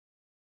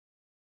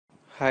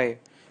Hi,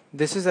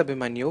 this is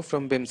Abhimanyu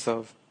from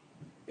BimSrv.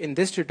 In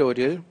this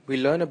tutorial, we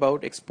learn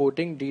about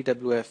exporting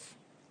DWF.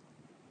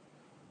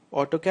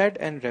 AutoCAD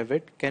and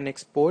Revit can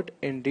export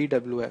in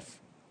DWF.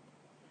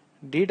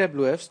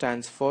 DWF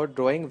stands for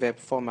Drawing Web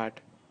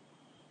Format.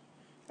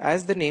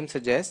 As the name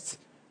suggests,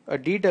 a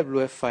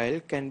DWF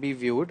file can be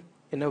viewed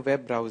in a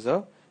web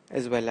browser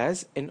as well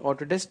as in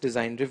Autodesk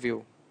Design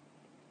Review.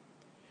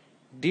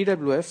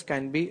 DWF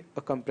can be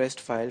a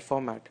compressed file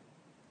format.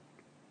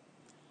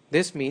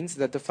 This means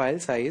that the file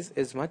size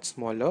is much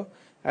smaller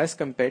as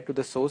compared to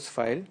the source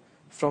file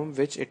from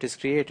which it is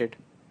created.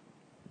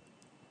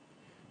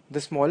 The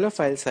smaller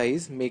file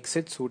size makes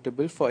it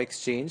suitable for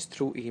exchange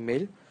through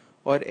email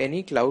or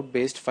any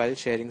cloud-based file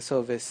sharing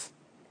service.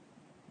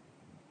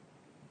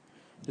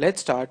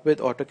 Let's start with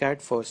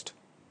AutoCAD first.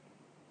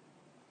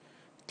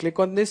 Click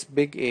on this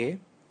big A.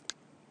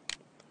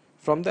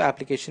 From the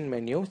application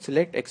menu,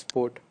 select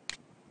Export.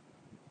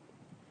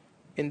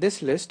 In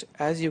this list,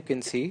 as you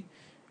can see,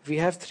 we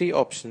have three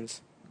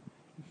options: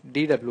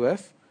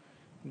 DWF,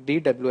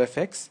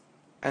 DWFX,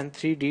 and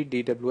 3D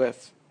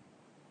DWF.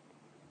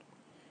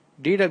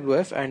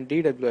 DWF and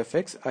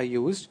DWFX are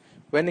used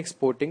when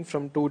exporting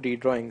from 2D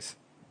drawings.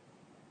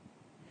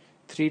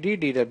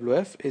 3D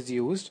DWF is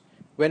used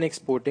when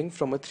exporting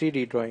from a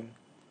 3D drawing.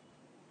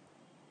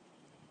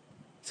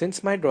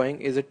 Since my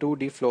drawing is a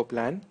 2D floor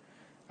plan,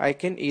 I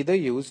can either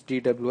use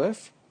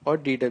DWF or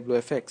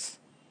DWFX.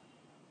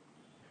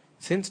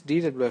 Since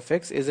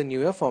DWFX is a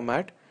newer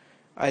format,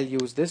 I'll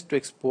use this to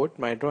export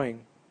my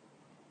drawing.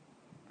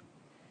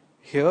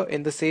 Here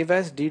in the Save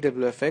as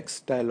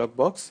DWFX dialog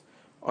box,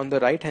 on the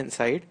right hand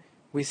side,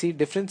 we see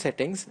different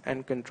settings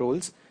and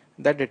controls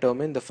that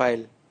determine the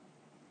file.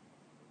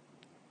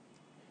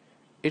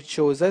 It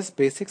shows us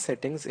basic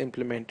settings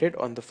implemented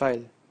on the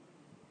file.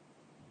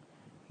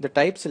 The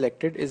type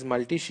selected is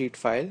multi-sheet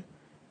file,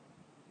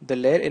 the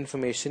layer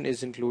information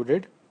is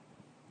included,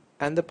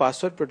 and the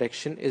password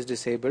protection is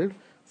disabled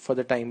for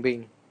the time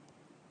being.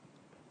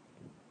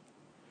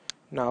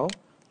 Now,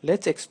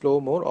 let's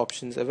explore more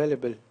options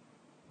available.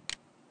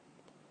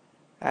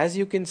 As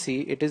you can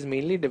see, it is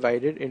mainly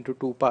divided into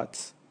two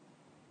parts.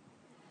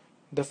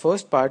 The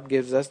first part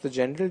gives us the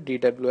general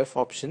DWF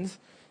options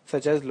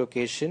such as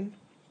location,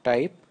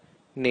 type,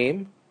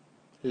 name,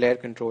 layer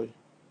control.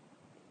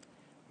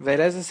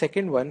 Whereas the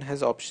second one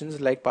has options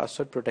like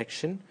password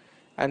protection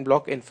and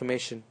block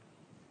information.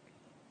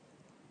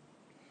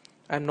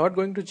 I'm not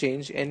going to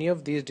change any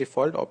of these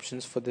default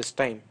options for this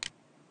time.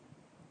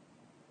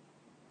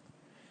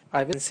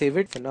 I will save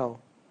it for now.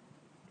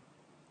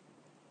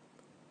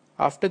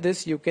 After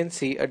this, you can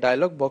see a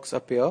dialog box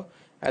appear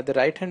at the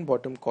right hand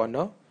bottom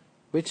corner,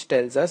 which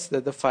tells us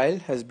that the file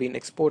has been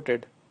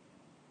exported.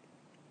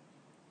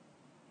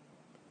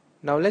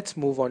 Now let's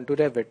move on to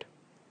Revit.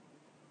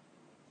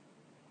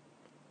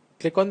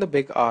 Click on the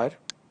big R.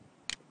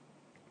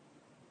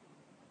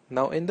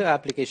 Now in the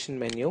application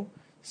menu,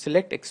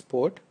 select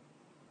Export.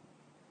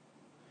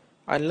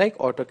 Unlike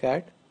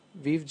AutoCAD,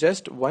 we've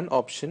just one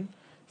option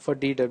for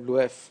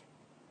DWF.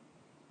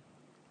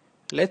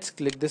 Let's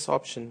click this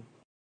option.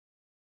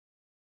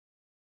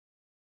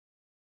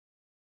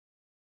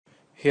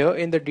 Here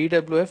in the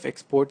DWF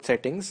export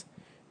settings,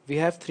 we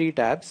have three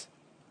tabs: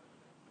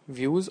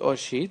 Views or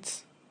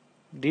Sheets,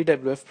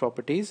 DWF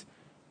Properties,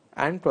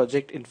 and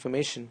Project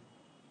Information.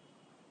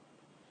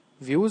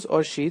 Views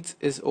or Sheets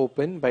is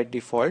open by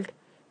default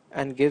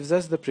and gives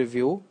us the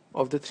preview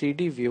of the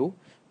 3D view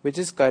which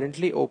is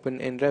currently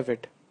open in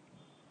Revit.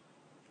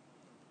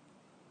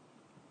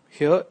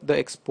 Here the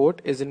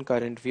export is in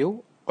current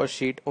view or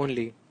sheet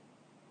only.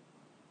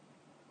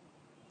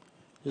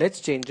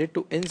 Let's change it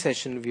to in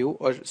session view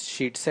or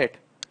sheet set,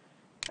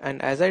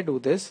 and as I do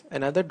this,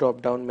 another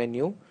drop down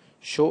menu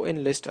Show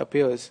in List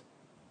appears.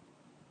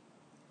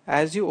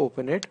 As you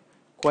open it,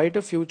 quite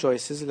a few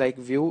choices like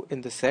View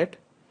in the set,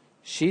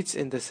 Sheets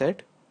in the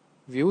set,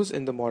 Views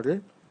in the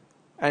model,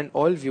 and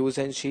All Views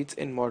and Sheets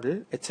in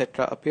model,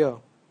 etc. appear.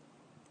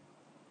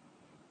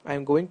 I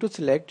am going to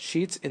select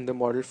Sheets in the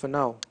model for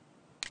now.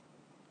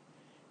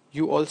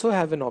 You also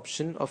have an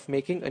option of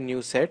making a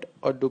new set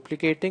or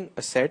duplicating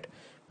a set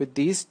with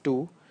these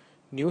two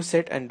New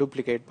Set and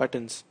Duplicate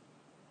buttons.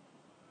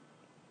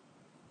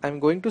 I am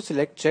going to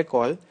select Check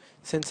All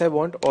since I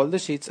want all the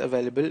sheets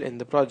available in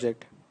the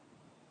project.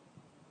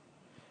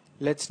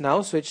 Let's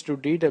now switch to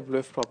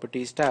DWF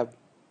Properties tab.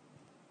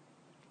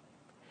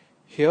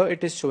 Here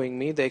it is showing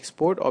me the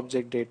export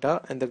object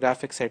data and the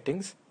graphic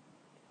settings.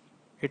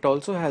 It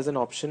also has an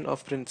option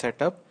of print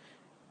setup,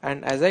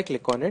 and as I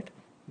click on it,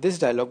 this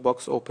dialog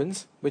box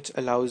opens which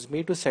allows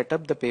me to set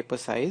up the paper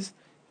size,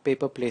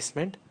 paper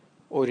placement,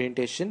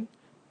 orientation,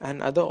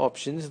 and other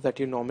options that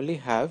you normally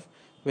have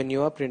when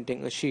you are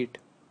printing a sheet.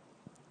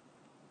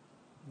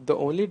 The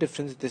only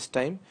difference this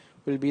time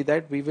will be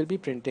that we will be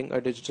printing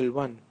a digital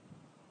one.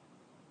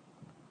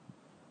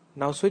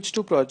 Now switch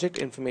to Project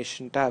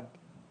Information tab.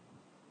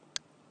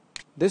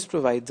 This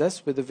provides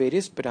us with the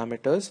various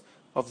parameters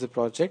of the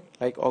project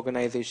like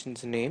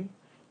organization's name,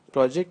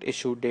 project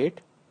issue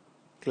date,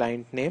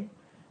 client name,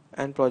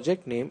 and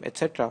project name,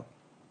 etc.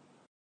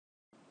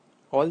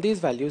 All these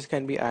values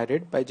can be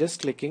added by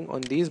just clicking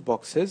on these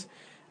boxes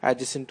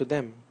adjacent to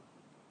them.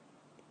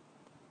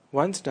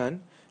 Once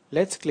done,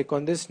 let's click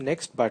on this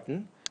next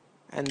button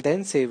and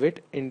then save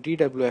it in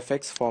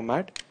DWFX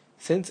format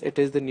since it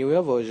is the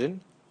newer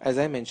version as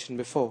I mentioned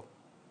before.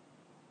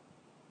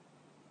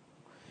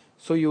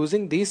 So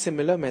using these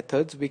similar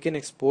methods we can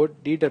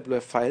export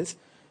DWF files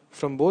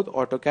from both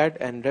AutoCAD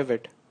and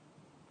Revit.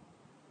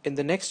 In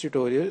the next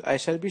tutorial I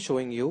shall be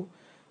showing you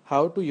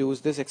how to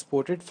use this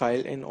exported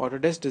file in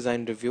Autodesk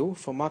Design Review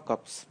for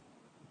markups.